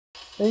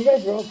And you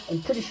guys are all,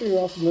 I'm pretty sure you're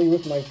all familiar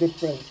with my good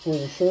friend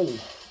Squirrely Shirley.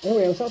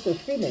 Anyway, I was out there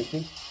feed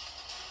making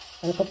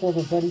and a couple of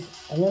her buddies,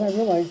 and then I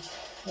realized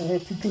I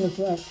had 2 peanuts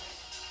left.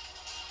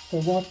 So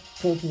I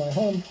walked towards my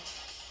home,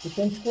 but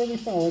then Squirrely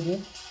followed me.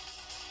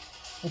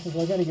 I said,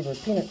 well, I gotta give her a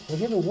peanut. So I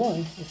gave her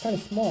 1. It's kind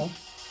of small.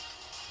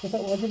 So I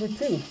thought, well, I'll give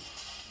her 2.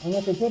 I'm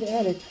like a good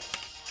addict,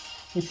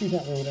 but she's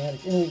not really an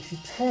addict. Anyway, she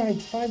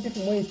tried 5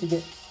 different ways to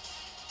get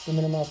them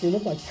in her mouth. They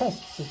look like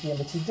tusks at the end,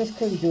 but she just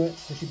couldn't do it,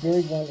 so she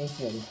buried one, ate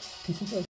the other. Peace and joy.